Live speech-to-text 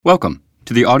Welcome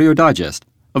to the audio digest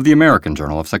of the American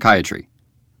Journal of Psychiatry.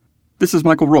 This is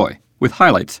Michael Roy with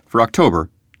highlights for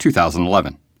October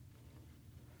 2011.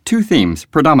 Two themes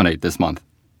predominate this month: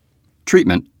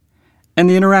 treatment and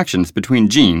the interactions between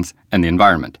genes and the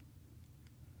environment.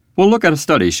 We'll look at a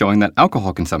study showing that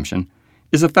alcohol consumption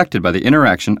is affected by the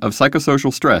interaction of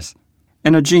psychosocial stress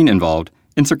and a gene involved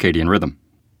in circadian rhythm.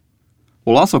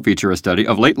 We'll also feature a study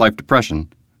of late-life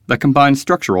depression that combines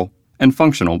structural and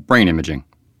functional brain imaging.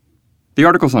 The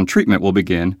articles on treatment will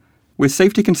begin with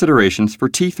safety considerations for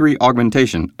T3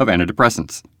 augmentation of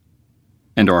antidepressants.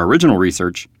 And our original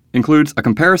research includes a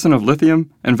comparison of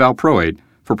lithium and valproate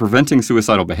for preventing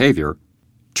suicidal behavior,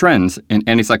 trends in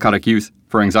antipsychotic use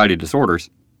for anxiety disorders,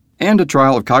 and a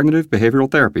trial of cognitive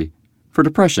behavioral therapy for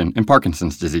depression and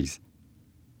Parkinson's disease.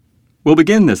 We'll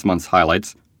begin this month's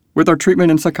highlights with our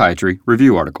Treatment in Psychiatry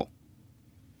review article.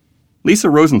 Lisa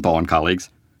Rosenthal and colleagues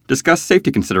discuss safety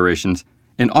considerations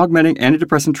in augmenting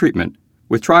antidepressant treatment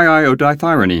with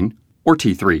triiodithyronine, or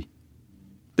T3.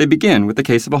 They begin with the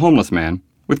case of a homeless man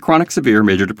with chronic severe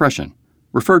major depression,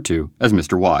 referred to as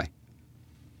Mr. Y.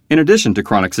 In addition to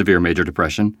chronic severe major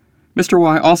depression, Mr.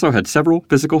 Y also had several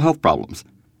physical health problems,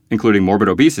 including morbid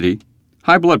obesity,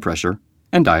 high blood pressure,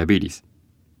 and diabetes.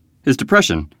 His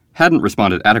depression hadn't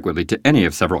responded adequately to any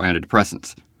of several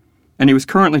antidepressants, and he was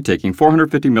currently taking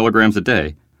 450 milligrams a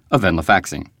day of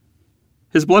venlafaxine.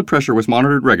 His blood pressure was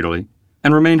monitored regularly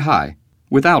and remained high,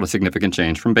 without a significant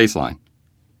change from baseline.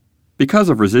 Because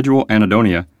of residual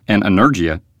anhedonia and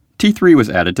anergia, T3 was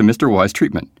added to Mr. Y's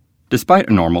treatment, despite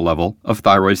a normal level of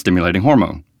thyroid-stimulating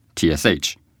hormone,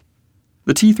 TSH.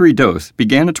 The T3 dose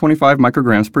began at 25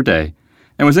 micrograms per day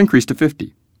and was increased to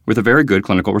 50, with a very good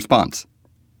clinical response.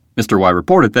 Mr. Y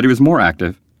reported that he was more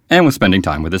active and was spending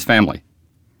time with his family.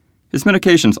 His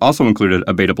medications also included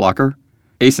a beta blocker,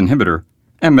 ACE inhibitor,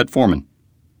 and metformin.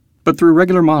 But through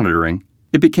regular monitoring,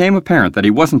 it became apparent that he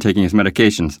wasn't taking his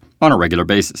medications on a regular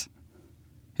basis.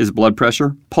 His blood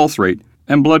pressure, pulse rate,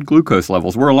 and blood glucose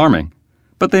levels were alarming,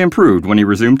 but they improved when he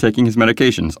resumed taking his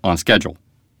medications on schedule.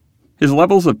 His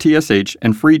levels of TSH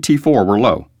and free T4 were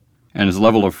low, and his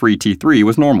level of free T3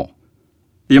 was normal.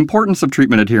 The importance of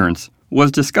treatment adherence was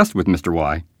discussed with Mr.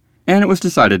 Y, and it was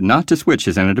decided not to switch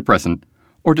his antidepressant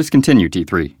or discontinue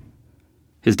T3.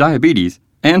 His diabetes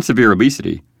and severe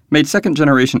obesity made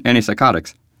second-generation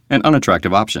antipsychotics an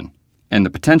unattractive option, and the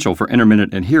potential for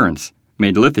intermittent adherence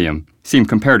made lithium seem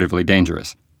comparatively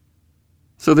dangerous.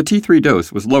 So the T3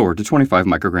 dose was lowered to 25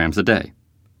 micrograms a day.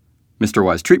 Mr.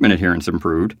 Y's treatment adherence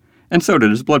improved, and so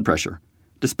did his blood pressure,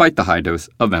 despite the high dose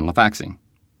of venlafaxine.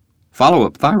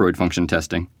 Follow-up thyroid function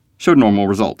testing showed normal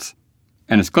results,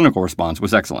 and his clinical response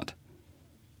was excellent.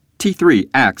 T3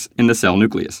 acts in the cell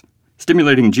nucleus,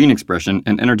 stimulating gene expression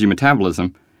and energy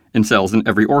metabolism in cells in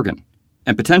every organ,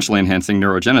 and potentially enhancing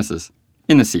neurogenesis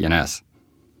in the CNS.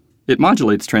 It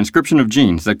modulates transcription of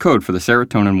genes that code for the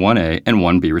serotonin 1A and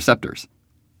 1B receptors.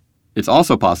 It's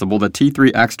also possible that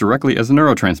T3 acts directly as a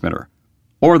neurotransmitter,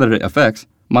 or that it affects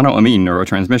monoamine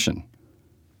neurotransmission.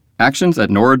 Actions at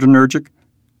noradrenergic,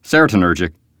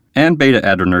 serotonergic, and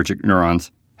beta-adrenergic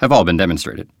neurons have all been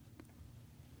demonstrated.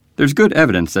 There's good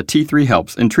evidence that T3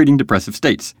 helps in treating depressive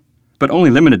states, but only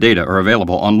limited data are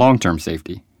available on long-term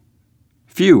safety.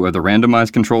 Few of the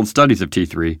randomized controlled studies of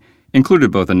T3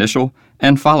 included both initial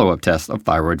and follow-up tests of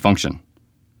thyroid function.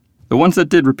 The ones that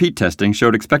did repeat testing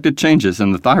showed expected changes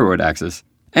in the thyroid axis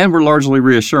and were largely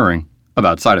reassuring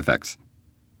about side effects.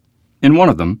 In one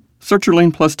of them,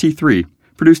 sertraline plus T3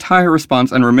 produced higher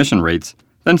response and remission rates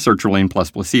than sertraline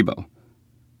plus placebo.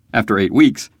 After 8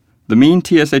 weeks, the mean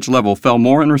TSH level fell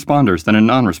more in responders than in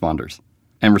non-responders,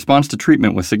 and response to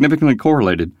treatment was significantly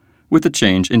correlated with the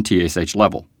change in TSH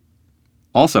level.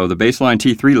 Also, the baseline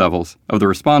T3 levels of the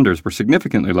responders were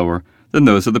significantly lower than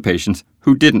those of the patients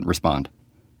who didn't respond.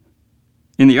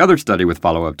 In the other study with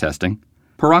follow-up testing,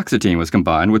 paroxetine was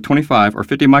combined with 25 or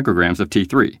 50 micrograms of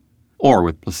T3, or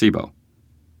with placebo.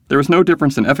 There was no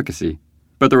difference in efficacy,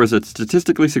 but there was a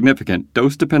statistically significant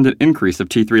dose-dependent increase of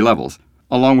T3 levels,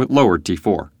 along with lowered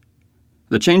T4.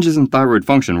 The changes in thyroid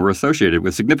function were associated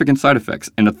with significant side effects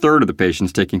in a third of the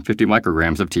patients taking 50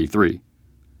 micrograms of T3.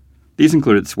 These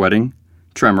included sweating,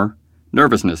 tremor,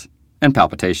 nervousness, and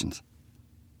palpitations.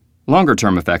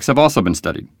 Longer-term effects have also been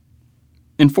studied.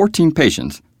 In 14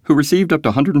 patients who received up to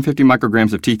 150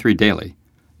 micrograms of T3 daily,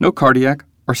 no cardiac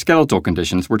or skeletal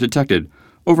conditions were detected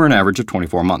over an average of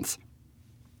 24 months.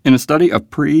 In a study of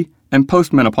pre- and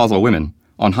postmenopausal women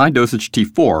on high-dosage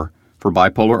T4 for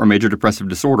bipolar or major depressive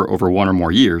disorder over 1 or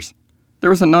more years, there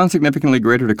was a non-significantly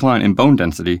greater decline in bone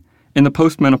density in the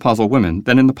postmenopausal women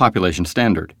than in the population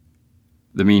standard.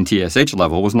 The mean TSH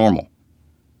level was normal.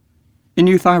 In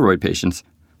euthyroid patients,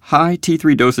 high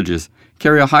T3 dosages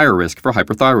carry a higher risk for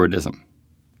hyperthyroidism.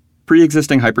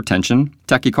 Pre-existing hypertension,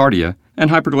 tachycardia, and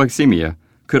hyperglycemia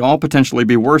could all potentially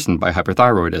be worsened by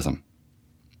hyperthyroidism.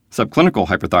 Subclinical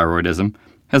hyperthyroidism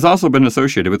has also been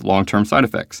associated with long-term side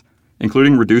effects,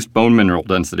 including reduced bone mineral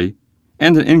density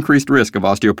and an increased risk of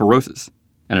osteoporosis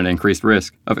and an increased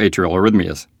risk of atrial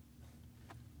arrhythmias.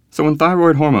 So when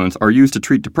thyroid hormones are used to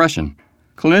treat depression,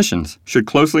 clinicians should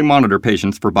closely monitor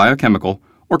patients for biochemical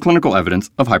or clinical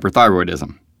evidence of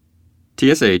hyperthyroidism.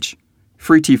 TSH,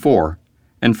 free T4,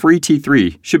 and free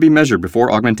T3 should be measured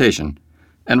before augmentation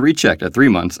and rechecked at 3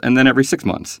 months and then every 6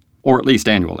 months, or at least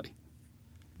annually.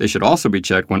 They should also be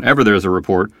checked whenever there is a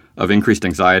report of increased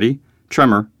anxiety,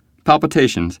 tremor,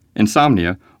 palpitations,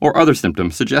 insomnia, or other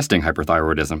symptoms suggesting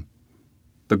hyperthyroidism.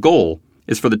 The goal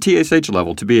is for the TSH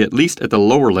level to be at least at the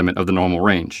lower limit of the normal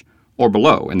range, or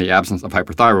below in the absence of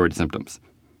hyperthyroid symptoms.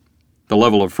 The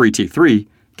level of free T3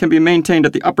 can be maintained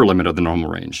at the upper limit of the normal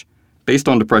range, based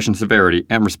on depression severity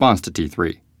and response to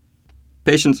T3.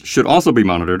 Patients should also be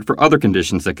monitored for other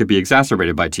conditions that could be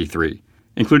exacerbated by T3,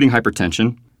 including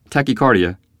hypertension,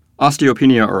 tachycardia,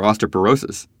 osteopenia or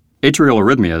osteoporosis, atrial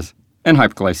arrhythmias, and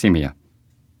hyperglycemia.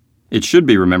 It should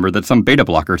be remembered that some beta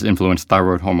blockers influence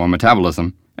thyroid hormone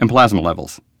metabolism and plasma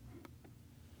levels.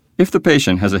 If the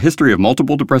patient has a history of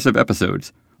multiple depressive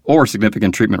episodes or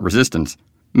significant treatment resistance,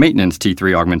 maintenance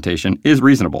T3 augmentation is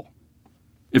reasonable.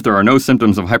 If there are no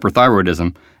symptoms of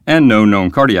hyperthyroidism and no known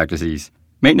cardiac disease,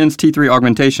 maintenance T3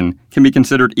 augmentation can be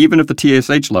considered even if the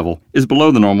TSH level is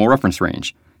below the normal reference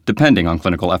range, depending on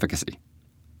clinical efficacy.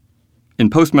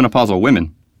 In postmenopausal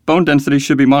women, bone density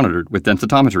should be monitored with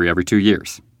densitometry every 2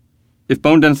 years. If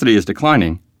bone density is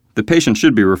declining, the patient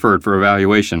should be referred for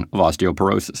evaluation of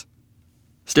osteoporosis.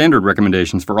 Standard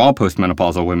recommendations for all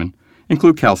postmenopausal women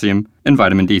include calcium and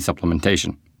vitamin D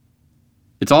supplementation.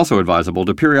 It's also advisable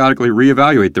to periodically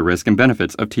reevaluate the risk and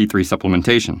benefits of T3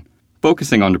 supplementation,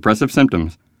 focusing on depressive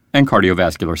symptoms and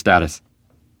cardiovascular status.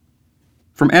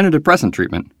 From antidepressant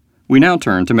treatment, we now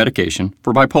turn to medication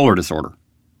for bipolar disorder.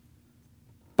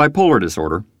 Bipolar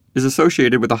disorder is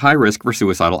associated with a high risk for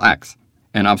suicidal acts,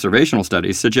 and observational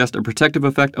studies suggest a protective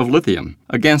effect of lithium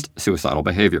against suicidal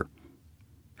behavior.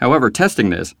 However,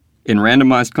 testing this in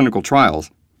randomized clinical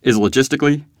trials is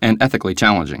logistically and ethically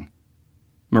challenging.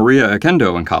 Maria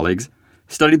Akendo and colleagues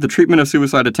studied the treatment of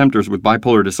suicide attempters with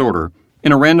bipolar disorder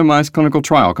in a randomized clinical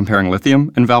trial comparing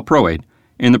lithium and valproate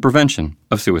in the prevention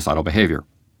of suicidal behavior.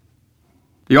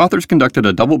 The authors conducted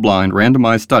a double-blind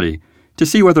randomized study to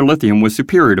see whether lithium was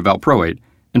superior to valproate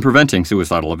in preventing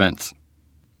suicidal events.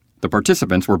 The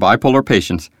participants were bipolar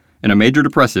patients in a major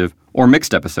depressive or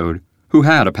mixed episode who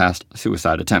had a past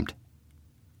suicide attempt.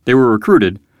 They were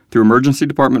recruited through emergency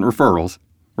department referrals,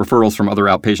 referrals from other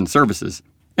outpatient services,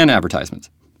 and advertisements.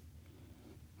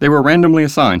 They were randomly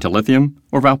assigned to lithium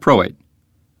or valproate.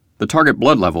 The target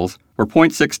blood levels were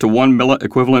 0.6 to 1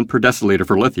 milliequivalent per deciliter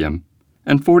for lithium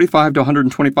and 45 to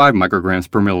 125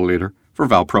 micrograms per milliliter for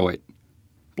valproate.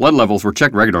 Blood levels were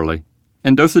checked regularly,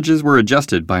 and dosages were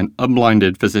adjusted by an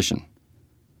unblinded physician.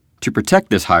 To protect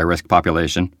this high-risk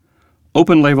population,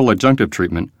 open-label adjunctive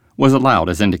treatment was allowed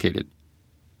as indicated.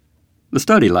 The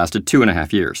study lasted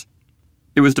 2.5 years.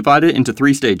 It was divided into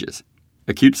 3 stages: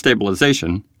 acute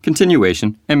stabilization,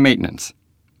 continuation, and maintenance.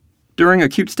 During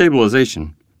acute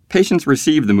stabilization, patients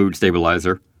received the mood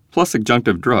stabilizer plus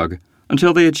adjunctive drug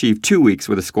until they achieved 2 weeks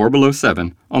with a score below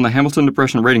 7 on the Hamilton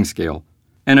Depression Rating Scale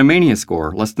and a mania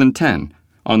score less than 10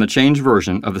 on the changed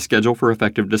version of the Schedule for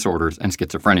Affective Disorders and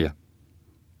Schizophrenia.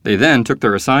 They then took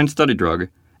their assigned study drug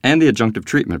and the adjunctive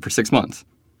treatment for 6 months,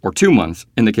 or 2 months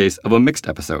in the case of a mixed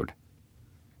episode.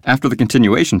 After the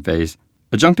continuation phase,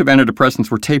 adjunctive antidepressants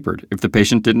were tapered if the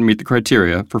patient didn't meet the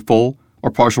criteria for full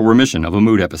or partial remission of a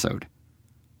mood episode.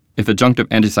 If adjunctive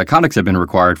antipsychotics had been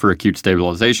required for acute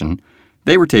stabilization,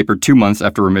 they were tapered 2 months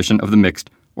after remission of the mixed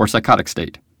or psychotic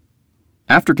state.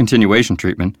 After continuation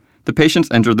treatment, the patients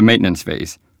entered the maintenance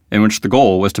phase, in which the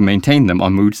goal was to maintain them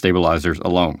on mood stabilizers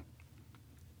alone.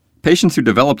 Patients who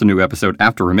developed a new episode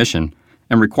after remission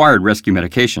and required rescue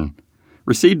medication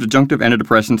received adjunctive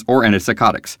antidepressants or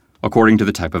antipsychotics, according to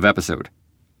the type of episode.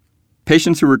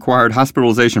 Patients who required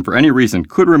hospitalization for any reason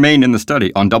could remain in the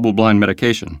study on double-blind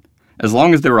medication, as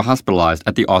long as they were hospitalized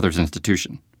at the author's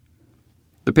institution.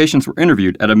 The patients were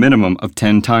interviewed at a minimum of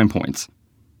 10 time points.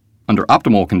 Under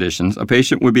optimal conditions, a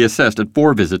patient would be assessed at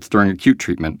 4 visits during acute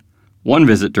treatment, 1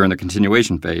 visit during the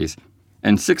continuation phase,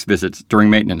 and 6 visits during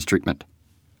maintenance treatment.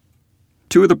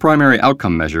 2 of the primary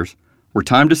outcome measures were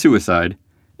time to suicide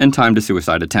and time to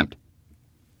suicide attempt.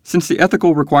 Since the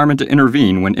ethical requirement to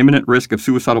intervene when imminent risk of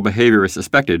suicidal behavior is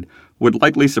suspected would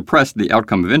likely suppress the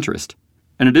outcome of interest,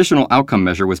 An additional outcome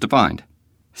measure was defined: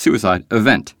 suicide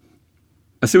event.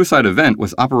 A suicide event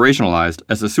was operationalized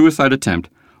as a suicide attempt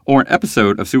or an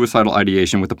episode of suicidal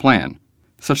ideation with a plan,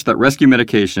 such that rescue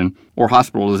medication or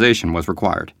hospitalization was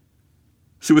required.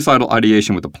 Suicidal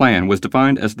ideation with a plan was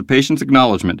defined as the patient's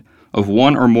acknowledgement of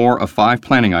one or more of 5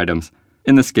 planning items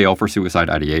in the scale for suicide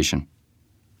ideation.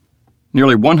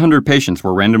 Nearly 100 patients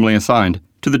were randomly assigned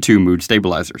to the 2 mood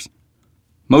stabilizers.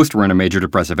 Most were in a major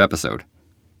depressive episode.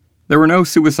 There were no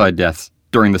suicide deaths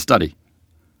during the study.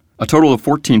 A total of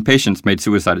 14 patients made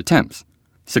suicide attempts,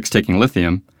 6 taking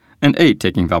lithium and 8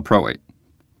 taking valproate.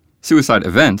 Suicide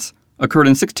events occurred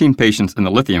in 16 patients in the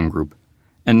lithium group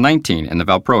and 19 in the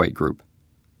valproate group.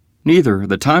 Neither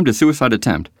the time to suicide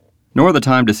attempt nor the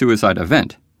time to suicide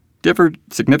event differed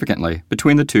significantly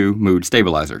between the 2 mood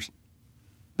stabilizers.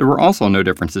 There were also no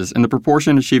differences in the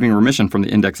proportion achieving remission from the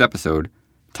index episode,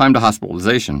 time to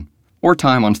hospitalization, or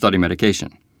time on study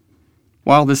medication.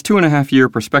 While this 2.5-year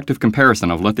prospective comparison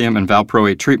of lithium and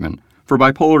valproate treatment for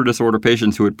bipolar disorder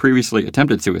patients who had previously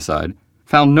attempted suicide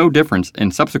found no difference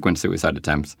in subsequent suicide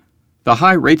attempts, the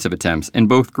high rates of attempts in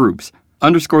both groups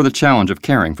underscore the challenge of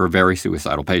caring for very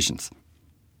suicidal patients.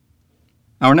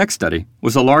 Our next study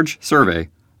was a large survey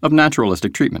of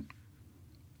naturalistic treatment.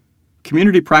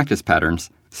 Community practice patterns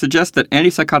suggest that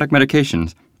antipsychotic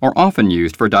medications are often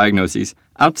used for diagnoses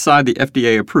outside the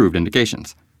FDA-approved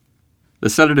indications. The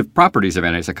sedative properties of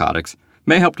antipsychotics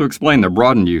may help to explain their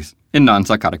broadened use in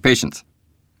non-psychotic patients.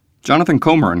 Jonathan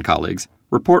Comer and colleagues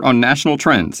report on national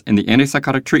trends in the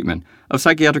antipsychotic treatment of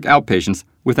psychiatric outpatients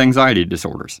with anxiety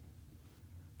disorders.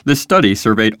 This study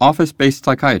surveyed office-based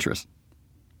psychiatrists.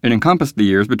 It encompassed the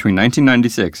years between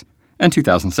 1996 and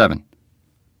 2007.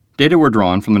 Data were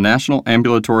drawn from the National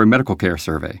Ambulatory Medical Care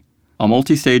Survey, a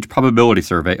multi-stage probability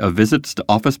survey of visits to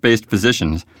office-based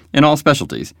physicians in all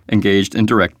specialties engaged in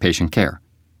direct patient care.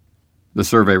 The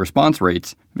survey response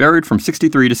rates varied from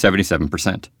 63 to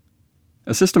 77%.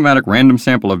 A systematic random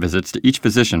sample of visits to each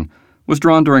physician was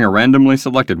drawn during a randomly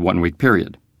selected 1-week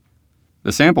period.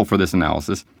 The sample for this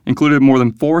analysis included more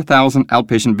than 4,000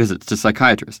 outpatient visits to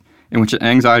psychiatrists in which an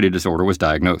anxiety disorder was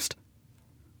diagnosed.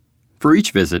 For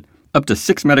each visit, up to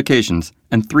 6 medications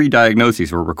and 3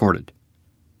 diagnoses were recorded.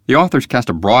 The authors cast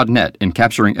a broad net in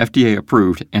capturing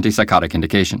FDA-approved antipsychotic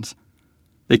indications.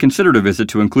 They considered a visit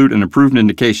to include an approved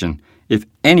indication if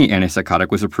any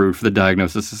antipsychotic was approved for the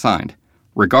diagnosis assigned,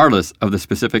 regardless of the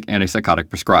specific antipsychotic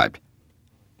prescribed.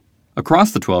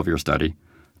 Across the 12-year study,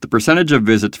 the percentage of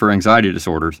visits for anxiety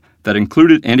disorders that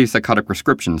included antipsychotic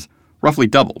prescriptions roughly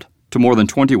doubled to more than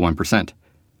 21%.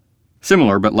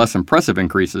 Similar but less impressive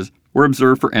increases were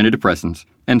observed for antidepressants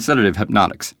and sedative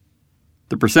hypnotics.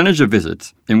 The percentage of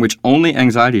visits in which only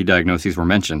anxiety diagnoses were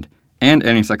mentioned and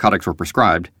antipsychotics were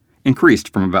prescribed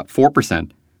increased from about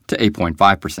 4% to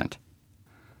 8.5%.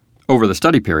 Over the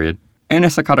study period,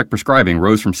 antipsychotic prescribing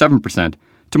rose from 7%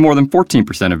 to more than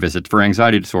 14% of visits for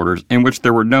anxiety disorders in which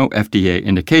there were no FDA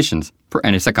indications for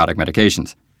antipsychotic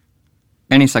medications.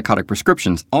 Antipsychotic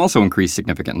prescriptions also increased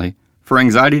significantly for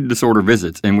anxiety disorder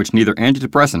visits in which neither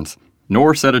antidepressants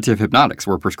nor sedative hypnotics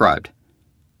were prescribed.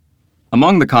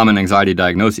 Among the common anxiety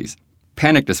diagnoses,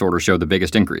 panic disorder showed the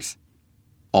biggest increase.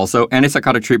 Also,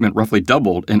 antipsychotic treatment roughly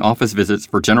doubled in office visits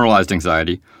for generalized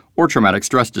anxiety or traumatic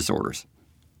stress disorders.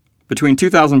 Between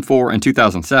 2004 and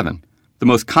 2007, the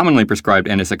most commonly prescribed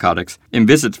antipsychotics in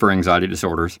visits for anxiety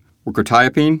disorders were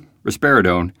quetiapine,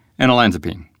 risperidone, and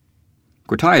olanzapine.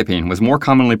 Quetiapine was more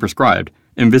commonly prescribed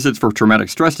in visits for traumatic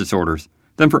stress disorders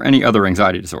than for any other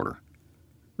anxiety disorder.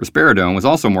 Risperidone was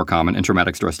also more common in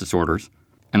traumatic stress disorders,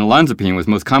 and olanzapine was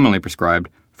most commonly prescribed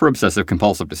for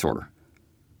obsessive-compulsive disorder.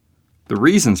 The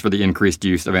reasons for the increased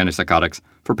use of antipsychotics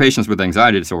for patients with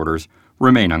anxiety disorders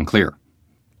remain unclear.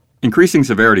 Increasing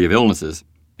severity of illnesses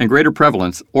and greater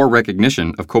prevalence or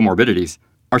recognition of comorbidities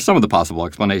are some of the possible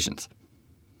explanations.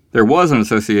 There was an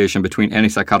association between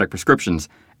antipsychotic prescriptions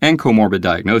and comorbid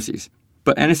diagnoses,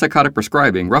 but antipsychotic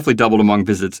prescribing roughly doubled among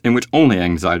visits in which only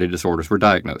anxiety disorders were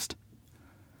diagnosed.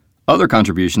 Other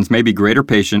contributions may be greater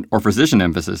patient or physician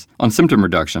emphasis on symptom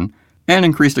reduction and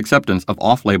increased acceptance of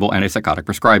off-label antipsychotic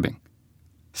prescribing.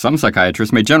 Some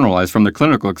psychiatrists may generalize from their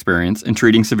clinical experience in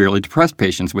treating severely depressed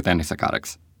patients with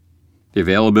antipsychotics. The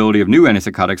availability of new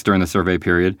antipsychotics during the survey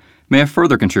period may have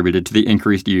further contributed to the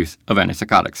increased use of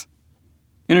antipsychotics.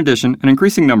 In addition, an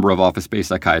increasing number of office-based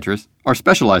psychiatrists are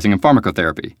specializing in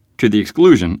pharmacotherapy, to the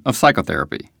exclusion of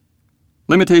psychotherapy.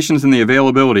 Limitations in the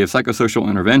availability of psychosocial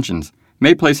interventions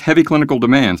may place heavy clinical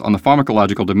demands on the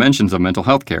pharmacological dimensions of mental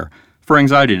health care for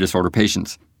anxiety disorder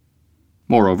patients.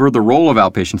 Moreover, the role of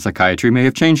outpatient psychiatry may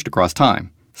have changed across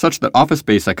time, such that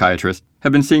office-based psychiatrists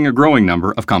have been seeing a growing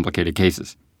number of complicated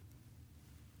cases.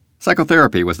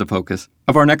 Psychotherapy was the focus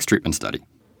of our next treatment study.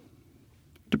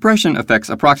 Depression affects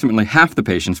approximately half the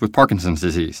patients with Parkinson's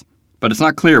disease, but it's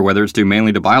not clear whether it's due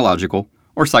mainly to biological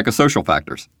or psychosocial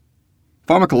factors.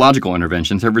 Pharmacological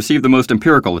interventions have received the most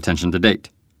empirical attention to date,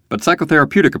 but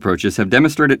psychotherapeutic approaches have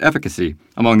demonstrated efficacy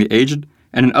among the aged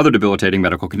and in other debilitating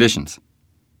medical conditions.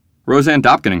 Roseanne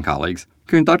Dopkin and colleagues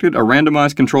conducted a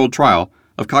randomized controlled trial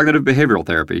of cognitive behavioral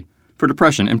therapy for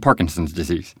depression in Parkinson's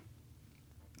disease.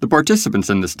 The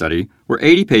participants in this study were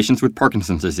 80 patients with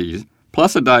Parkinson's disease,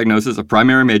 plus a diagnosis of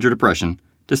primary major depression,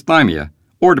 dysthymia,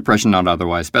 or depression not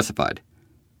otherwise specified.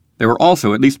 They were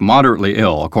also at least moderately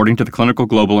ill according to the Clinical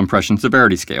Global Impression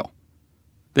Severity Scale.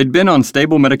 They'd been on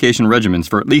stable medication regimens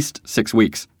for at least 6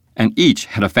 weeks, and each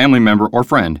had a family member or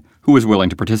friend who was willing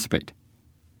to participate.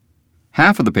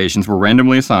 Half of the patients were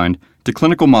randomly assigned to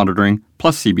clinical monitoring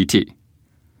plus CBT.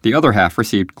 The other half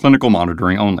received clinical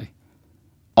monitoring only.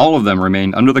 All of them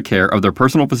remained under the care of their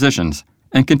personal physicians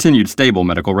and continued stable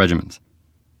medical regimens.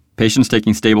 Patients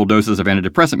taking stable doses of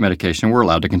antidepressant medication were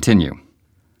allowed to continue.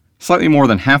 Slightly more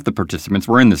than half the participants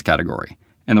were in this category,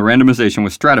 and the randomization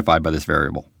was stratified by this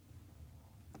variable.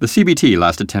 The CBT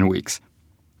lasted 10 weeks.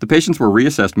 The patients were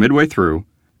reassessed midway through,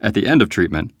 at the end of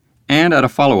treatment, and at a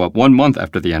follow-up 1 month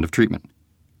after the end of treatment.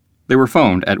 They were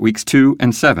phoned at weeks 2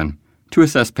 and 7 to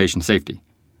assess patient safety.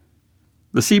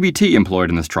 The CBT employed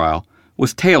in this trial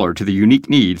was tailored to the unique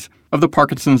needs of the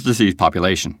Parkinson's disease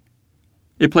population.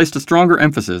 It placed a stronger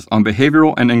emphasis on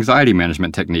behavioral and anxiety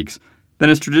management techniques than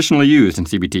is traditionally used in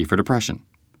CBT for depression.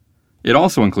 It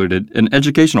also included an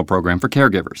educational program for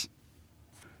caregivers.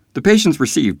 The patients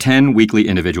received 10 weekly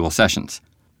individual sessions.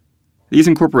 These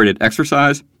incorporated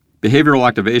exercise, behavioral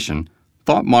activation,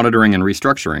 thought monitoring and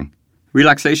restructuring,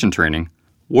 relaxation training,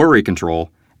 worry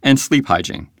control, and sleep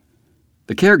hygiene.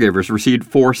 The caregivers received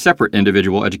 4 separate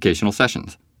individual educational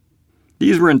sessions.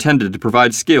 These were intended to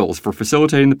provide skills for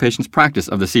facilitating the patient's practice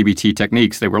of the CBT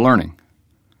techniques they were learning.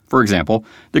 For example,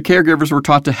 the caregivers were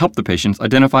taught to help the patients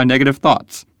identify negative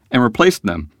thoughts and replace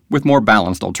them with more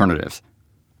balanced alternatives.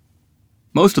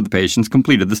 Most of the patients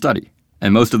completed the study,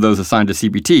 and most of those assigned to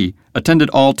CBT attended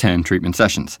all 10 treatment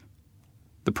sessions.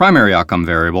 The primary outcome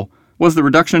variable was the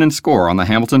reduction in score on the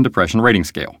Hamilton Depression Rating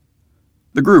Scale.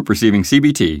 The group receiving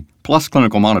CBT plus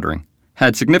clinical monitoring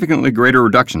had significantly greater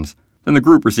reductions than the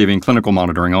group receiving clinical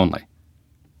monitoring only.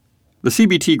 The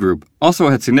CBT group also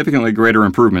had significantly greater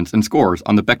improvements in scores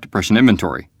on the Beck Depression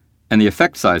Inventory, and the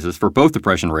effect sizes for both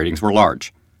depression ratings were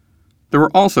large. There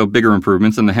were also bigger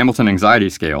improvements in the Hamilton Anxiety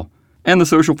Scale and the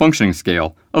Social Functioning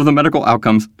Scale of the Medical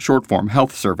Outcomes Short-Form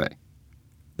Health Survey.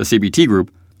 The CBT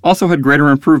group also had greater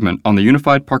improvement on the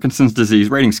Unified Parkinson's Disease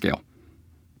Rating Scale.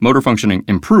 Motor functioning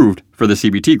improved for the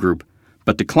CBT group,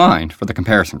 but declined for the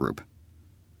comparison group.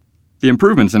 The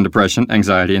improvements in depression,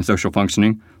 anxiety, and social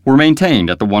functioning were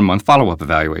maintained at the 1-month follow-up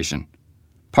evaluation.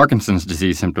 Parkinson's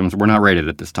disease symptoms were not rated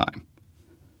at this time.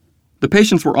 The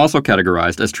patients were also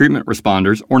categorized as treatment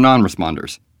responders or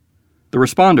non-responders. The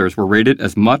responders were rated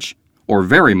as much or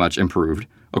very much improved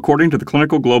according to the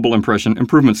Clinical Global Impression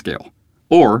Improvement Scale,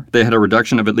 or they had a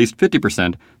reduction of at least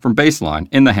 50% from baseline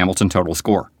in the Hamilton Total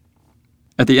Score.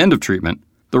 At the end of treatment,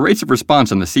 the rates of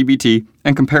response in the CBT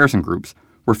and comparison groups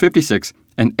were 56%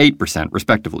 and 8%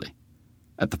 respectively.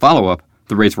 At the follow-up,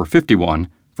 the rates were 51%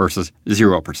 versus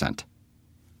 0%.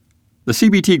 The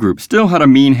CBT group still had a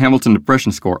mean Hamilton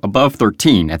Depression score above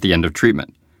 13 at the end of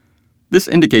treatment. This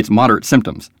indicates moderate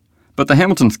symptoms, but the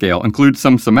Hamilton scale includes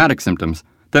some somatic symptoms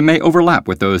that may overlap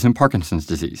with those in Parkinson's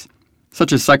disease,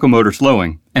 such as psychomotor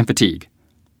slowing and fatigue.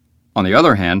 On the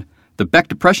other hand, the Beck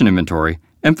Depression Inventory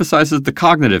emphasizes the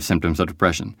cognitive symptoms of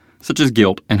depression, such as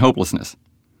guilt and hopelessness.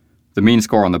 The mean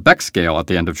score on the Beck scale at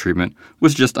the end of treatment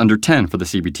was just under 10 for the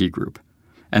CBT group,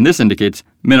 and this indicates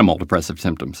minimal depressive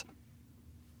symptoms.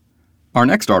 Our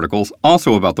next article is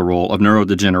also about the role of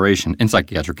neurodegeneration in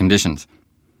psychiatric conditions.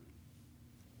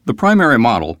 The primary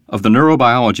model of the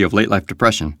neurobiology of late-life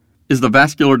depression is the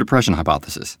vascular depression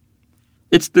hypothesis.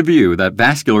 It's the view that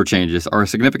vascular changes are a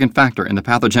significant factor in the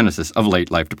pathogenesis of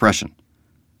late-life depression.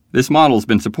 This model has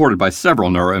been supported by several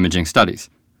neuroimaging studies.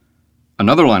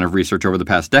 Another line of research over the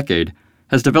past decade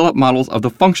has developed models of the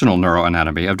functional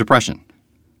neuroanatomy of depression.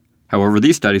 However,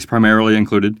 these studies primarily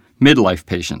included midlife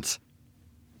patients.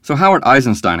 So Howard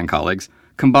Eisenstein and colleagues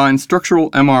combined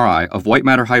structural MRI of white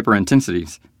matter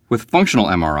hyperintensities with functional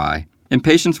MRI in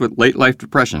patients with late-life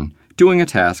depression doing a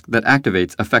task that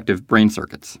activates affective brain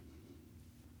circuits.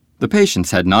 The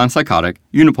patients had non-psychotic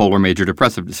unipolar major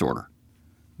depressive disorder.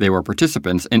 They were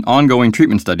participants in ongoing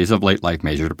treatment studies of late-life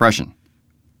major depression.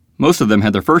 Most of them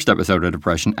had their first episode of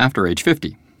depression after age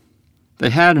 50. They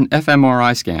had an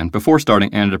fMRI scan before starting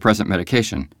antidepressant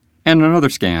medication and another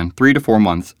scan 3 to 4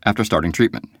 months after starting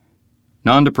treatment.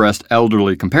 Non-depressed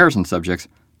elderly comparison subjects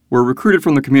were recruited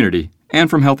from the community and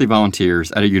from healthy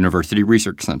volunteers at a university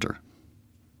research center.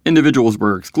 Individuals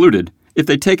were excluded if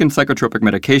they'd taken psychotropic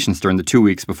medications during the 2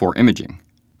 weeks before imaging,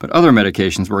 but other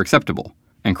medications were acceptable,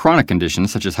 and chronic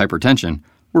conditions such as hypertension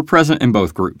were present in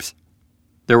both groups.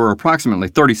 There were approximately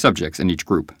 30 subjects in each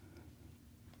group.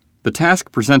 The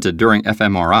task presented during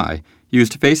fMRI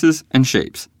used faces and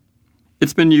shapes.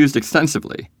 It's been used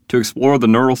extensively to explore the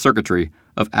neural circuitry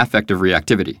of affective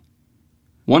reactivity.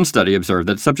 One study observed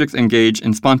that subjects engage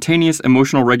in spontaneous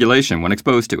emotional regulation when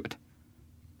exposed to it.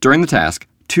 During the task,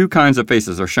 2 kinds of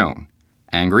faces are shown: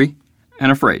 angry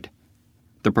and afraid.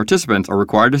 The participants are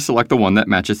required to select the one that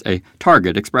matches a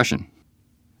target expression.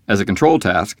 As a control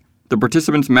task, the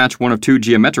participants match one of 2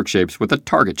 geometric shapes with a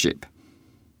target shape.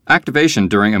 Activation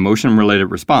during emotion-related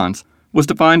response was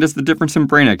defined as the difference in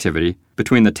brain activity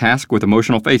between the task with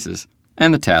emotional faces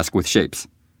and the task with shapes.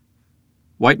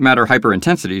 White matter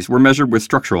hyperintensities were measured with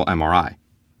structural MRI.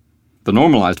 The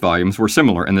normalized volumes were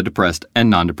similar in the depressed and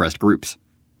non-depressed groups.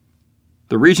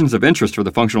 The regions of interest for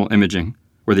the functional imaging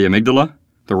were the amygdala,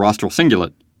 the rostral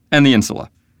cingulate, and the insula.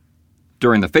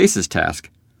 During the faces task,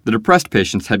 the depressed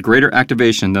patients had greater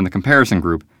activation than the comparison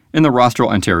group in the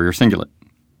rostral anterior cingulate.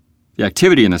 The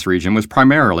activity in this region was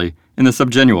primarily in the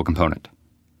subgenual component.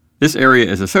 This area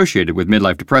is associated with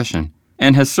midlife depression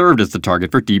and has served as the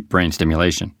target for deep brain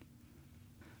stimulation.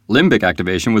 Limbic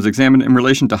activation was examined in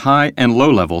relation to high and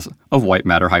low levels of white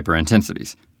matter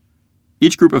hyperintensities.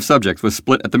 Each group of subjects was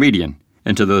split at the median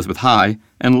into those with high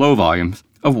and low volumes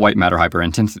of white matter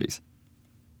hyperintensities.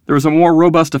 There was a more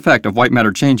robust effect of white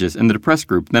matter changes in the depressed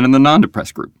group than in the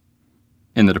non-depressed group.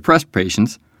 In the depressed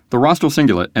patients, the rostral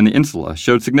cingulate and the insula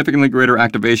showed significantly greater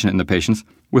activation in the patients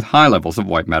with high levels of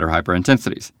white matter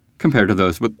hyperintensities compared to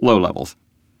those with low levels.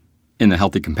 In the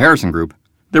healthy comparison group,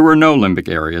 there were no limbic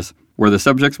areas where the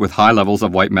subjects with high levels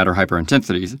of white matter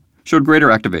hyperintensities showed greater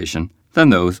activation than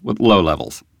those with low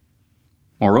levels.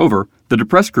 Moreover, the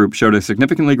depressed group showed a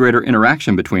significantly greater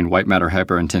interaction between white matter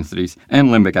hyperintensities and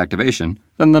limbic activation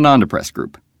than the non-depressed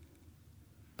group.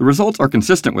 The results are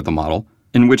consistent with the model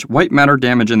in which white matter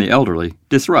damage in the elderly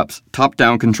disrupts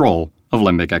top-down control of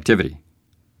limbic activity.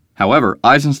 However,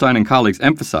 Eisenstein and colleagues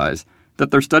emphasize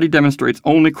that their study demonstrates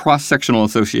only cross-sectional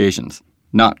associations,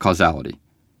 not causality.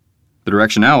 The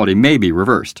directionality may be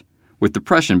reversed, with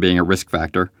depression being a risk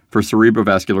factor for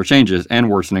cerebrovascular changes and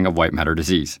worsening of white matter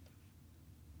disease.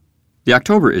 The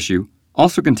October issue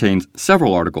also contains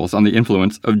several articles on the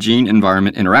influence of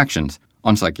gene-environment interactions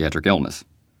on psychiatric illness.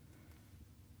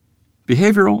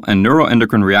 Behavioral and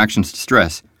neuroendocrine reactions to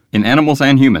stress in animals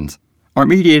and humans are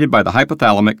mediated by the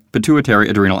hypothalamic pituitary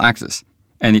adrenal axis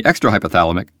and the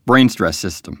extrahypothalamic brain stress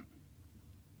system.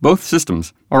 Both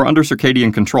systems are under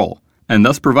circadian control and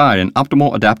thus provide an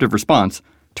optimal adaptive response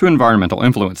to environmental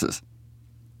influences.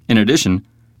 In addition,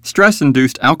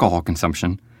 stress-induced alcohol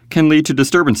consumption can lead to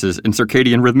disturbances in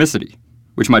circadian rhythmicity,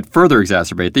 which might further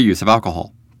exacerbate the use of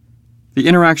alcohol. The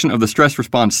interaction of the stress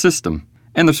response system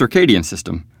and the circadian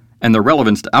system and their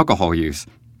relevance to alcohol use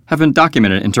have been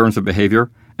documented in terms of behavior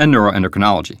and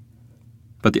neuroendocrinology,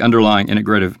 but the underlying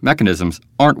integrative mechanisms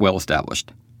aren't well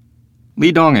established.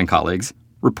 Li Dong and colleagues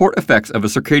report effects of a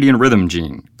circadian rhythm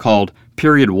gene called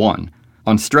period 1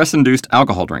 on stress-induced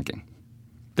alcohol drinking.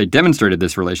 They demonstrated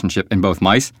this relationship in both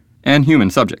mice and human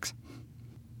subjects.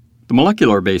 The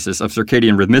molecular basis of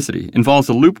circadian rhythmicity involves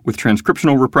a loop with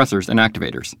transcriptional repressors and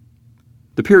activators.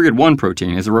 The period 1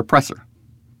 protein is a repressor.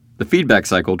 The feedback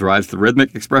cycle drives the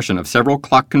rhythmic expression of several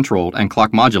clock-controlled and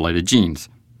clock-modulated genes.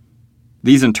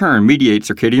 These in turn mediate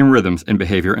circadian rhythms in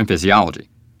behavior and physiology.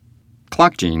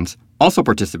 Clock genes also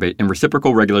participate in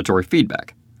reciprocal regulatory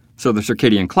feedback, so the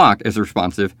circadian clock is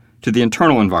responsive to the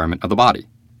internal environment of the body.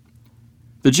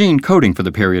 The gene coding for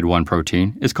the period 1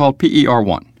 protein is called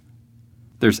PER1.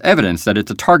 There's evidence that it's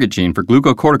a target gene for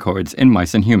glucocorticoids in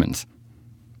mice and humans.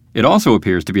 It also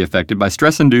appears to be affected by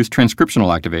stress-induced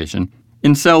transcriptional activation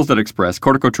in cells that express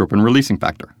corticotropin-releasing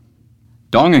factor.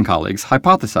 Dong and colleagues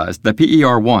hypothesized that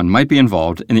PER1 might be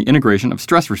involved in the integration of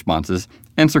stress responses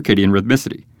and circadian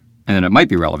rhythmicity, and that it might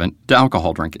be relevant to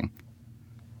alcohol drinking.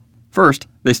 First,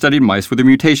 they studied mice with a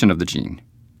mutation of the gene.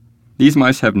 These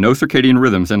mice have no circadian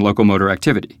rhythms and locomotor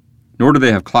activity, nor do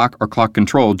they have clock or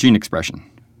clock-controlled gene expression.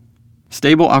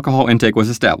 Stable alcohol intake was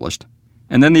established,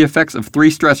 and then the effects of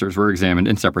 3 stressors were examined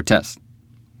in separate tests.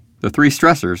 The 3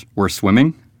 stressors were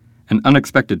swimming, an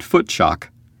unexpected foot shock,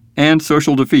 and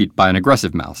social defeat by an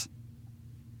aggressive mouse.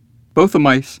 Both the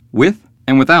mice with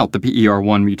and without the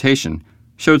PER1 mutation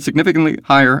showed significantly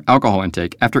higher alcohol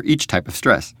intake after each type of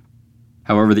stress.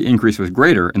 However, the increase was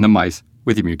greater in the mice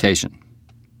with the mutation.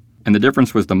 And the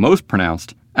difference was the most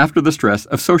pronounced after the stress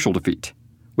of social defeat,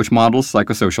 which models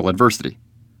psychosocial adversity.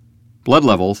 Blood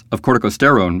levels of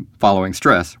corticosterone following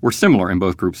stress were similar in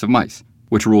both groups of mice,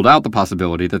 which ruled out the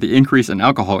possibility that the increase in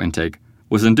alcohol intake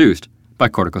was induced by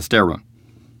corticosterone.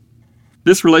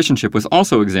 This relationship was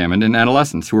also examined in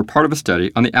adolescents who were part of a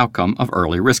study on the outcome of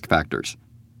early risk factors.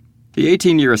 The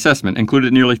 18-year assessment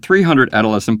included nearly 300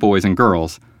 adolescent boys and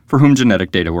girls for whom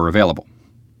genetic data were available.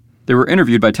 They were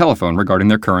interviewed by telephone regarding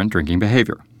their current drinking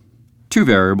behavior. 2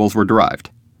 variables were derived: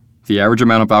 the average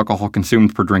amount of alcohol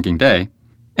consumed per drinking day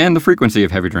and the frequency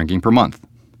of heavy drinking per month.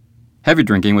 Heavy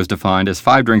drinking was defined as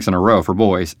 5 drinks in a row for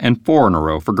boys and 4 in a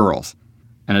row for girls,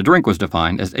 and a drink was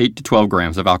defined as 8 to 12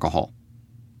 grams of alcohol.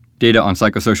 Data on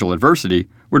psychosocial adversity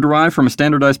were derived from a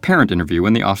standardized parent interview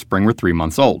when the offspring were 3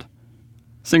 months old.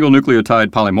 Single nucleotide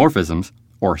polymorphisms,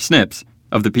 or SNPs,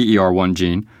 of the PER1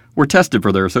 gene were tested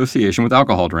for their association with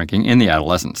alcohol drinking in the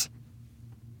adolescents.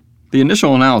 The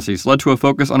initial analyses led to a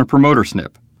focus on a promoter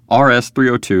SNP,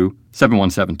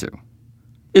 RS302-7172.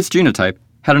 Its genotype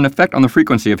had an effect on the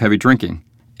frequency of heavy drinking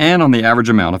and on the average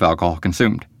amount of alcohol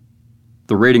consumed.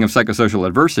 The rating of psychosocial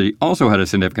adversity also had a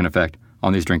significant effect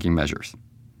on these drinking measures.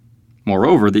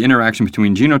 Moreover, the interaction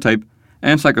between genotype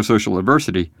and psychosocial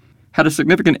adversity had a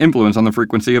significant influence on the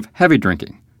frequency of heavy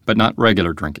drinking, but not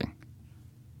regular drinking.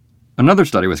 Another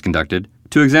study was conducted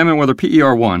to examine whether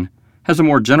PER1 has a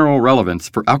more general relevance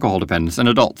for alcohol dependence in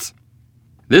adults.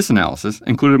 This analysis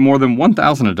included more than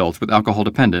 1,000 adults with alcohol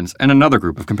dependence and another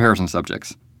group of comparison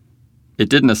subjects. It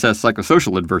didn't assess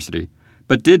psychosocial adversity,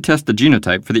 but did test the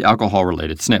genotype for the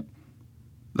alcohol-related SNP.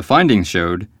 The findings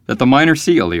showed that the minor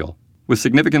C allele was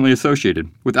significantly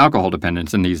associated with alcohol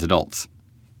dependence in these adults.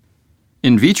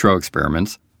 In vitro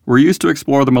experiments were used to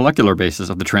explore the molecular basis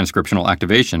of the transcriptional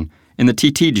activation in the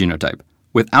TT genotype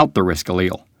without the risk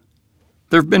allele.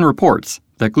 There have been reports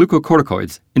that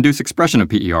glucocorticoids induce expression of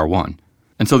PER1,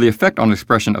 and so the effect on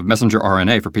expression of messenger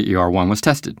RNA for PER1 was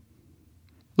tested.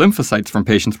 Lymphocytes from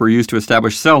patients were used to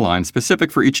establish cell lines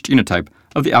specific for each genotype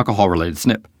of the alcohol-related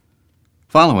SNP.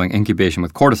 Following incubation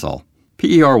with cortisol,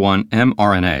 PER1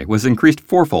 mRNA was increased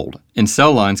 4-fold in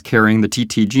cell lines carrying the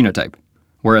TT genotype,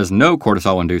 whereas no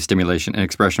cortisol-induced stimulation and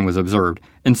expression was observed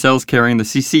in cells carrying the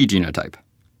CC genotype.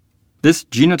 This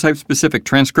genotype-specific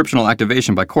transcriptional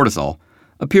activation by cortisol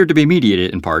appeared to be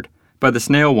mediated in part by the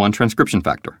SNAIL1 transcription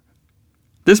factor.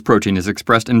 This protein is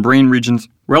expressed in brain regions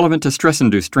relevant to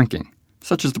stress-induced drinking,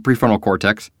 such as the prefrontal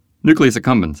cortex, nucleus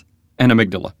accumbens, and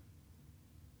amygdala.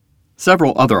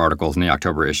 Several other articles in the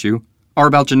October issue are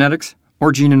about genetics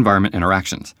or gene-environment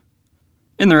interactions.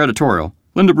 In their editorial,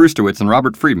 Linda Brustowitz and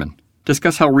Robert Friedman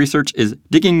discuss how research is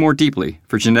digging more deeply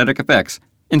for genetic effects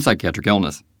in psychiatric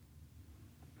illness.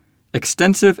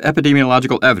 Extensive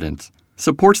epidemiological evidence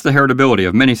supports the heritability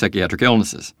of many psychiatric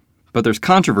illnesses, but there's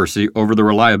controversy over the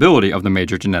reliability of the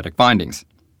major genetic findings.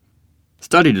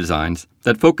 Study designs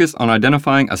that focus on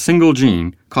identifying a single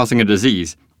gene causing a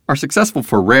disease are successful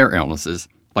for rare illnesses,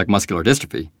 like muscular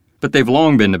dystrophy, but they've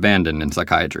long been abandoned in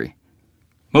psychiatry.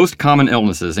 Most common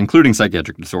illnesses, including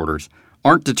psychiatric disorders,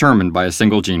 aren't determined by a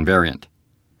single gene variant.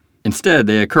 Instead,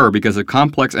 they occur because of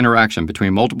complex interaction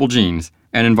between multiple genes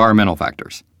and environmental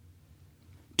factors.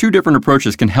 2 different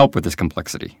approaches can help with this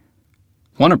complexity.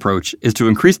 One approach is to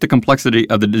increase the complexity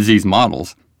of the disease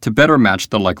models to better match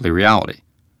the likely reality.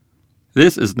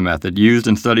 This is the method used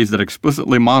in studies that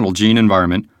explicitly model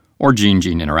gene-environment or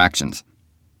gene-gene interactions.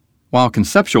 While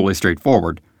conceptually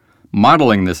straightforward,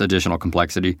 modeling this additional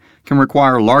complexity can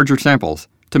require larger samples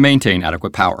to maintain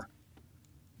adequate power.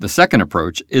 The second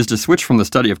approach is to switch from the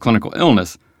study of clinical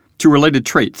illness to related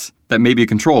traits that may be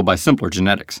controlled by simpler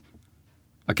genetics.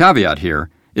 A caveat here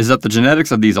is that the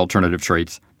genetics of these alternative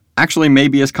traits actually may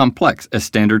be as complex as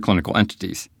standard clinical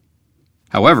entities.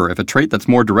 However, if a trait that's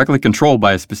more directly controlled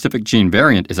by a specific gene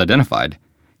variant is identified,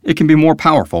 it can be more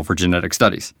powerful for genetic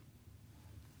studies.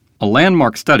 A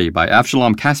landmark study by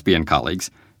Avshalom Caspi and colleagues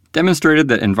demonstrated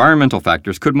that environmental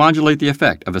factors could modulate the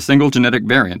effect of a single genetic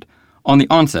variant on the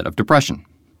onset of depression.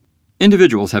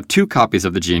 Individuals have 2 copies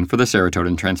of the gene for the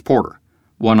serotonin transporter,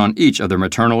 one on each of their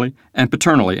maternally and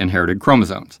paternally inherited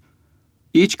chromosomes.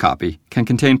 Each copy can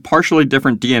contain partially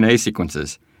different DNA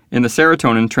sequences in the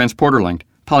serotonin transporter-linked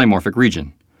polymorphic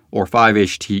region, or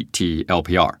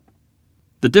 5-HTT-LPR.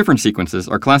 The different sequences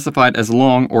are classified as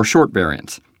long or short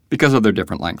variants because of their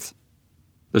different lengths.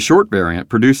 The short variant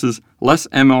produces less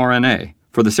mRNA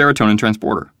for the serotonin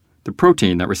transporter, the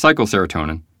protein that recycles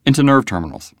serotonin into nerve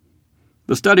terminals.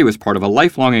 The study was part of a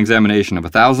lifelong examination of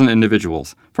 1,000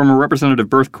 individuals from a representative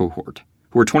birth cohort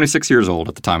who were 26 years old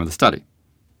at the time of the study.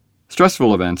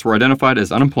 Stressful events were identified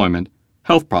as unemployment,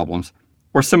 health problems,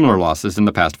 or similar losses in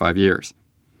the past 5 years.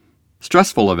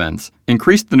 Stressful events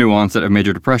increased the new onset of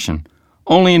major depression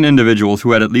only in individuals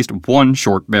who had at least one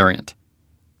short variant.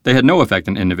 They had no effect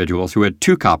in individuals who had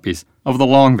 2 copies of the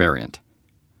long variant.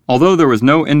 Although there was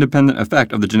no independent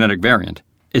effect of the genetic variant,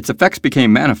 its effects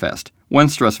became manifest when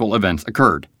stressful events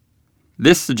occurred.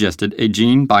 This suggested a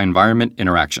gene-by-environment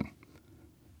interaction.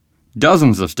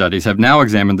 Dozens of studies have now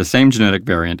examined the same genetic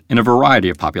variant in a variety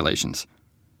of populations.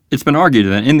 It's been argued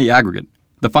that in the aggregate,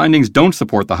 the findings don't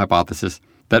support the hypothesis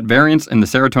that variants in the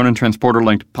serotonin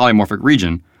transporter-linked polymorphic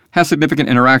region have significant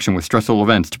interaction with stressful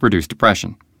events to produce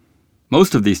depression.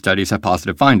 Most of these studies have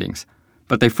positive findings,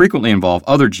 but they frequently involve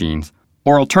other genes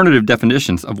or alternative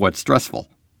definitions of what's stressful.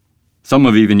 Some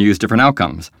have even used different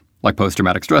outcomes, like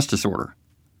post-traumatic stress disorder.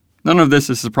 None of this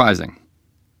is surprising.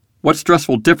 What's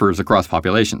stressful differs across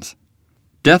populations.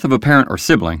 Death of a parent or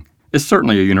sibling is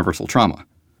certainly a universal trauma,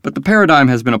 but the paradigm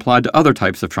has been applied to other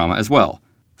types of trauma as well,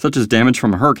 such as damage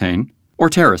from a hurricane or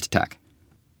terrorist attack.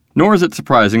 Nor is it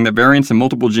surprising that variants in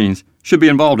multiple genes should be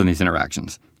involved in these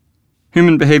interactions.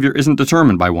 Human behavior isn't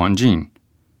determined by one gene.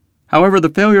 However, the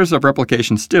failures of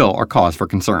replication still are cause for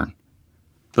concern.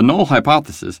 The null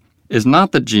hypothesis is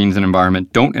not that genes and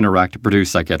environment don't interact to produce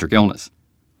psychiatric illness.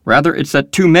 Rather, it's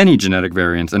that too many genetic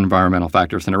variants and environmental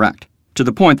factors interact, to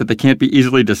the point that they can't be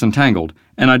easily disentangled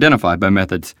and identified by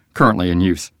methods currently in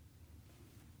use.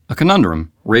 A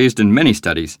conundrum, raised in many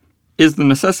studies, is the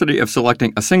necessity of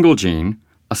selecting a single gene,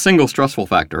 a single stressful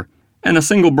factor, and a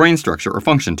single brain structure or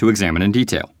function to examine in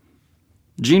detail.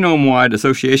 Genome-wide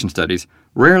association studies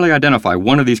rarely identify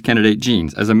one of these candidate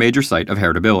genes as a major site of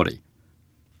heritability.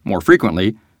 More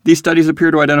frequently, these studies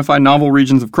appear to identify novel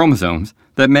regions of chromosomes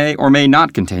that may or may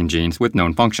not contain genes with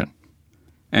known function.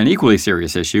 An equally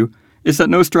serious issue is that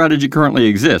no strategy currently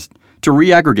exists to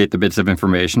reaggregate the bits of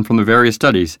information from the various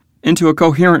studies into a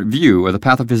coherent view of the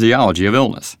pathophysiology of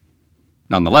illness.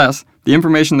 Nonetheless, the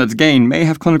information that's gained may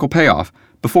have clinical payoff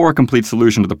before a complete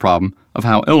solution to the problem of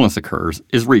how illness occurs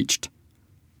is reached.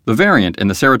 The variant in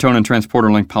the serotonin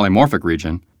transporter-linked polymorphic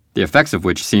region, the effects of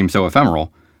which seem so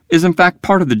ephemeral, is in fact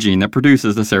part of the gene that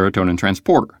produces the serotonin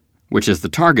transporter, which is the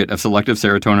target of selective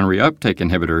serotonin reuptake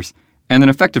inhibitors and an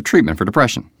effective treatment for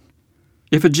depression.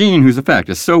 If a gene whose effect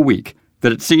is so weak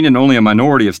that it's seen in only a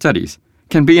minority of studies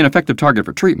can be an effective target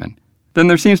for treatment, then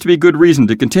there seems to be good reason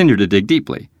to continue to dig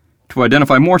deeply, to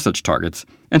identify more such targets,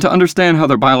 and to understand how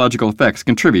their biological effects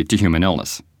contribute to human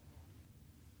illness.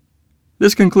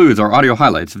 This concludes our audio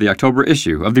highlights of the October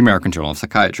issue of the American Journal of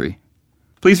Psychiatry.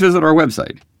 Please visit our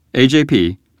website,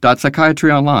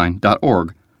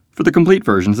 ajp.psychiatryonline.org, for the complete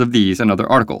versions of these and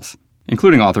other articles,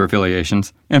 including author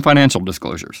affiliations and financial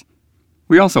disclosures.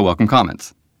 We also welcome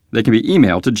comments. They can be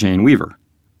emailed to Jane Weaver.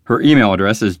 Her email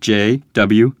address is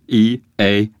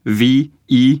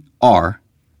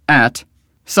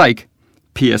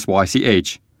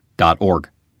jweaver@psych.org.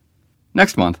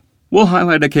 Next month, we'll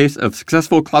highlight a case of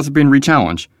successful clozapine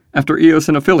rechallenge after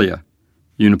eosinophilia,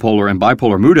 unipolar and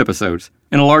bipolar mood episodes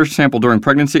in a large sample during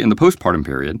pregnancy and the postpartum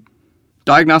period,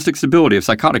 diagnostic stability of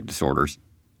psychotic disorders,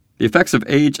 the effects of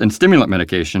age and stimulant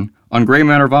medication on gray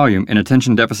matter volume in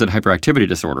attention deficit hyperactivity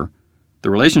disorder, the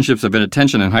relationships of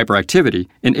inattention and hyperactivity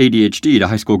in ADHD to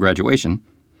high school graduation,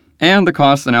 and the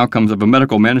costs and outcomes of a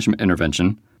medical management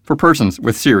intervention for persons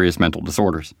with serious mental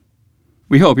disorders.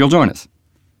 We hope you'll join us.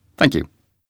 Thank you.